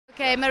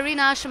Okay,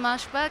 Marina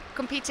Arzamasova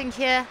competing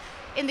here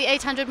in the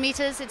 800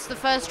 meters. It's the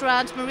first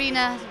round.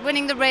 Marina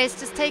winning the race.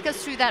 Just take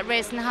us through that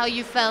race and how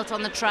you felt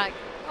on the track.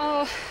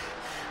 Oh,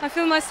 I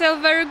feel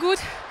myself very good.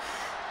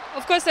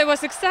 Of course, I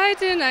was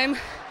excited. I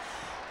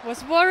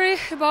was worried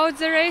about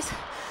the race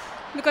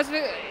because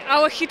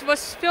our heat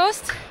was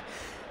first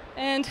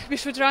and we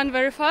should run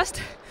very fast.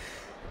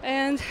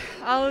 And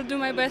I'll do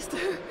my best.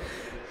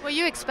 Were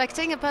you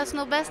expecting a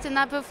personal best in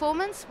that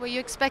performance? Were you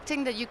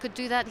expecting that you could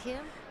do that here?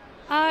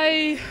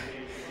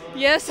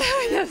 Yes,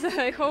 yes,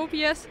 I hope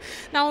yes.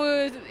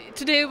 Now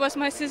today was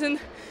my season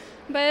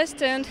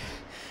best, and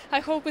I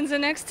hope in the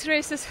next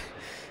races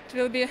it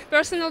will be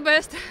personal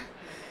best.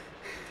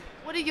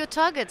 What are your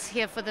targets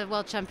here for the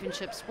World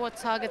Championships? What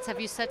targets have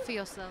you set for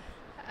yourself?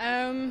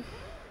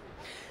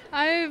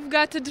 I've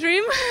got a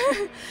dream.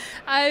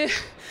 I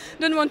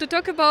don't want to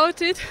talk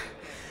about it,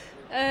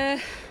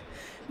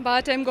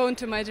 but I'm going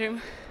to my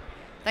dream.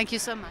 Thank you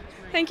so much.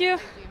 Thank you.